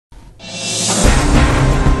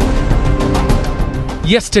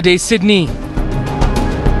Yesterday, Sydney.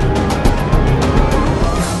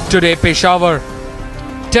 Today, Peshawar.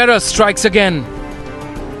 Terror strikes again.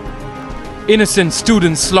 Innocent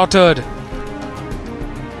students slaughtered.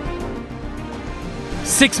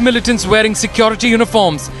 6 militants wearing security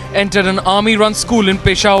uniforms entered an army-run school in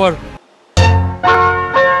Peshawar.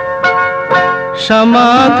 क्षमा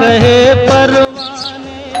कहे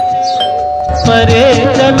परे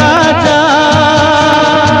चला जा,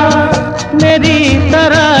 मेरी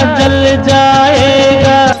तरह जल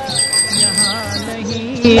जाएगा यहाँ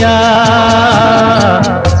नहीं आ।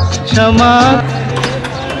 क्षमा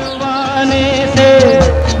परवाने से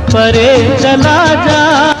परे चला जा,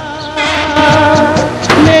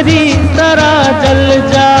 मेरी तरह जल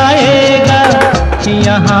जाएगा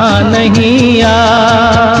यहाँ नहीं आ।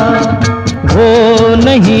 वो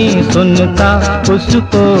नहीं सुनता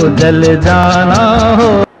उसको जल जाना हो।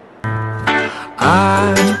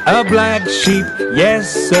 I'm a black sheep,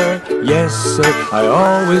 yes sir, yes sir. I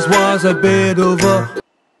always was a bit of a.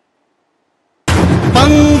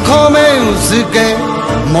 पंखों में उसके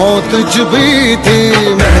मौत छुपी थी।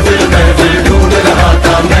 महफिल महफिल ढूंढ रहा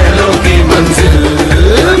था महलों की मंजिल।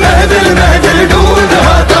 महफिल महफिल ढूंढ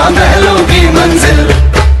रहा था महलों की मंजिल।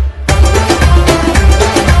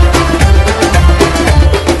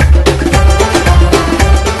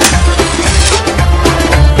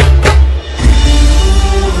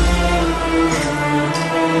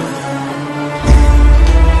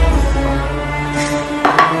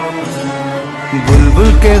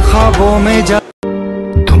 बुलबुल के ख्वाबों में जा।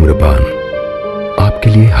 धूम्रपान आपके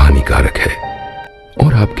लिए हानिकारक है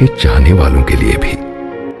और आपके चाहने वालों के लिए भी।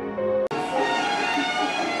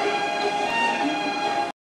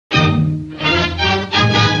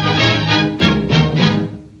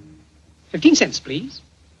 15 cents, please.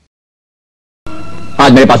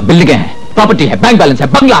 आज मेरे पास बिल्डिंगें हैं, प्रॉपर्टी है, बैंक बैलेंस है,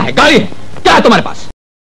 बंगला है, गाड़ी है। क्या है तुम्हारे पास?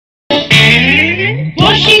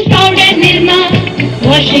 Washing powder Nirma,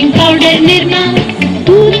 washing powder Nirma,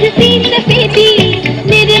 दूध सी सफेदी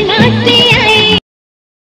निरमा से आए।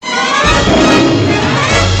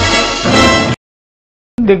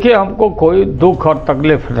 देखिए, हमको कोई दुख और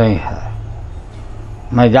तकलीफ नहीं है।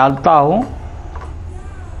 मैं जानता हूं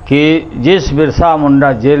कि जिस बिरसा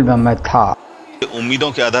मुंडा जेल में मैं था,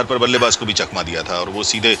 उम्मीदों के आधार पर बल्लेबाज को भी चकमा दिया था और वो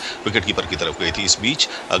सीधे विकेट कीपर की तरफ गई थी। इस बीच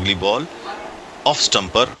अगली बॉल ऑफ स्टंप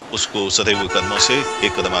पर उसको सधे हुए कदमों से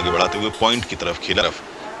एक कदम आगे बढ़ाते हुए पॉइंट की तरफ खेला।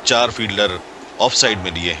 4 फील्डर ऑफ साइड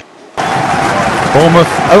में लिए हैं।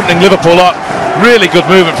 Bournemouth opening Liverpool up. Really good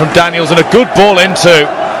movement from Daniels and a good ball into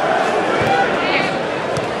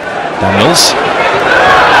Daniels.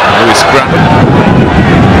 Lewis Graham.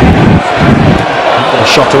 A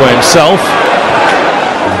shot away himself.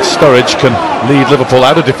 And Sturridge can lead Liverpool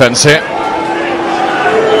out of defence here.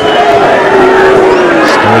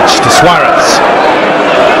 Sturridge to Suarez.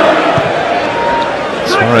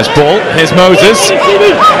 Suarez ball. Here's Moses.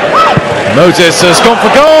 Moses has gone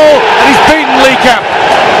for goal and he's beaten Lee Cap.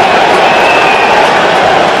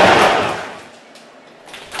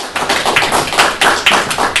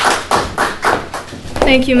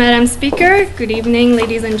 Thank you, Madam Speaker. Good evening,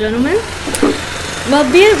 ladies and gentlemen. Well,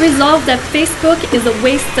 be it resolved that Facebook is a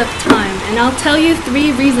waste of time, and I'll tell you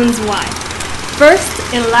 3 reasons why. First,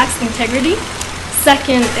 it lacks integrity.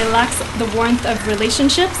 Second, it lacks the warmth of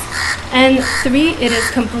relationships. And 3, it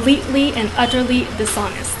is completely and utterly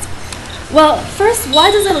dishonest. Well, first,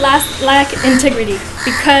 why does it lack integrity?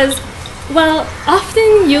 Because, well,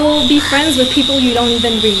 often you'll be friends with people you don't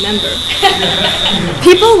even remember.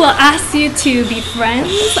 People will ask you to be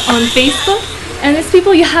friends on Facebook, and it's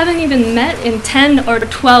people you haven't even met in 10 or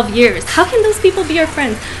 12 years. How can those people be your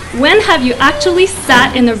friends? When have you actually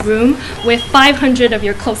sat in a room with 500 of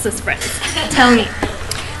your closest friends? Tell me.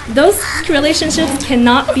 Those relationships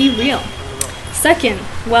cannot be real. Second,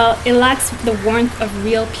 well, it lacks the warmth of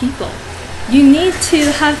real people. You need to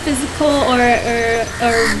have physical or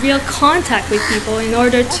real contact with people in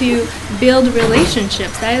order to build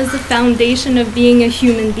relationships. That is the foundation of being a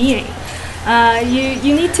human being.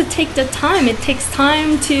 You need to take the time. It takes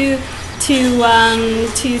time to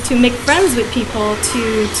make friends with people, to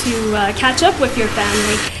catch up with your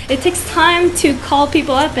family. It takes time to call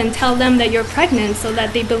people up and tell them that you're pregnant so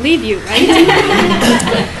that they believe you, right?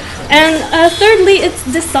 And thirdly, it's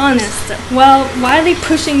dishonest. Well, why are they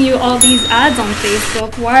pushing you all these ads on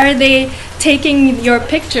Facebook? Why are they taking your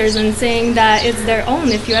pictures and saying that it's their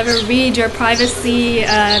own? If you ever read your privacy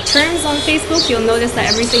terms on Facebook, you'll notice that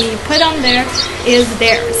everything you put on there is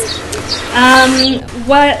theirs.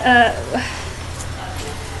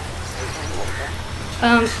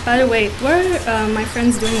 By the way, what are my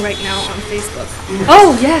friends doing right now on Facebook?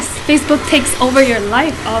 Oh yes, Facebook takes over your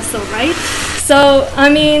life also, right? So, I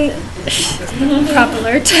mean, crap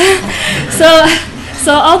alert.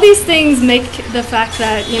 So all these things make the fact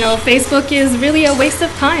that, you know, Facebook is really a waste of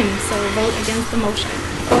time. So vote against the motion.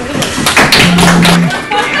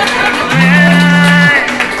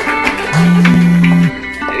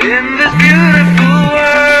 In this beautiful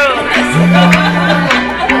world,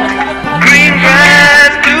 green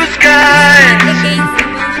grass, blue sky.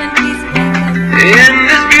 In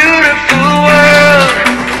this beautiful world.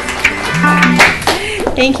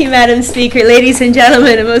 Thank you, Madam Speaker. Ladies and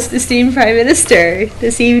gentlemen, a most esteemed Prime Minister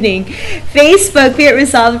this evening. Facebook, be it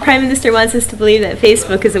resolved, the Prime Minister wants us to believe that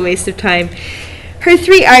Facebook is a waste of time. Her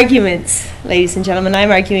three arguments, ladies and gentlemen,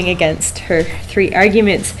 I'm arguing against her three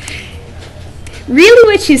arguments. Really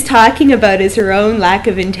what she's talking about is her own lack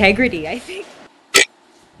of integrity, I think.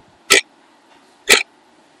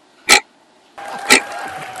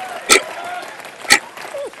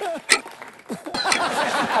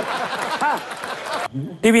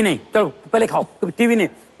 TV नहीं, चलो पहले खाओ, TV नहीं।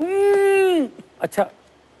 अच्छा।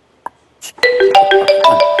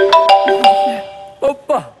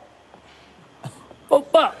 पप्पा,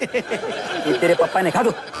 पप्पा, ये तेरे पप्पा ने खा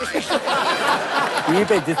दो। टीवी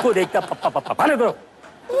पे जिसको देखता पप्पा पप्पा खाने दो।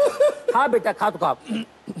 हाँ बेटा खा तो खा।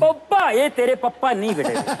 पप्पा, ये तेरे पप्पा नहीं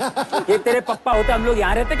बेटे। ये तेरे पप्पा होते हम लोग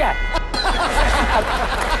यहाँ रहते क्या?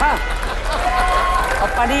 हाँ,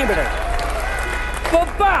 पप्पा नहीं है बेटा।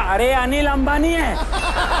 पप्पा, अरे अनिल अंबानी है।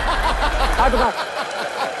 खा तो खा।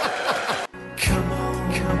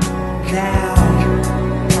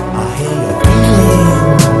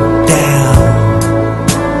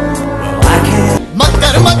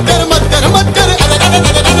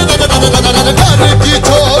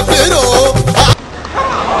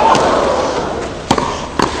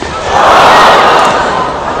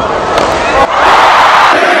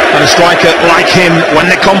 And a striker like him, when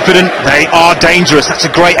they're confident, they are dangerous. That's a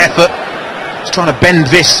great effort. Just trying to bend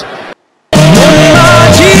this.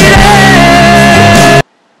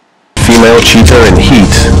 Female cheater in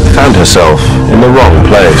heat found herself in the wrong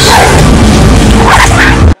place.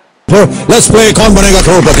 Let's play कौन बनेगा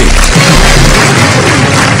करोड़पति.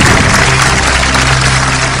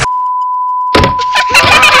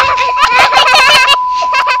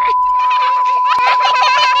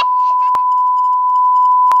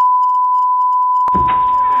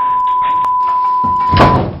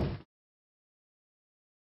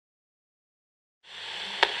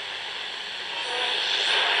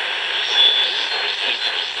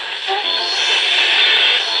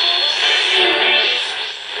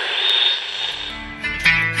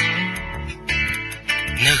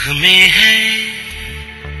 नगमे हैं,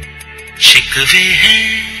 शिकवे हैं,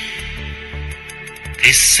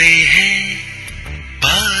 किस्से हैं,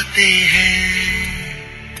 बातें हैं.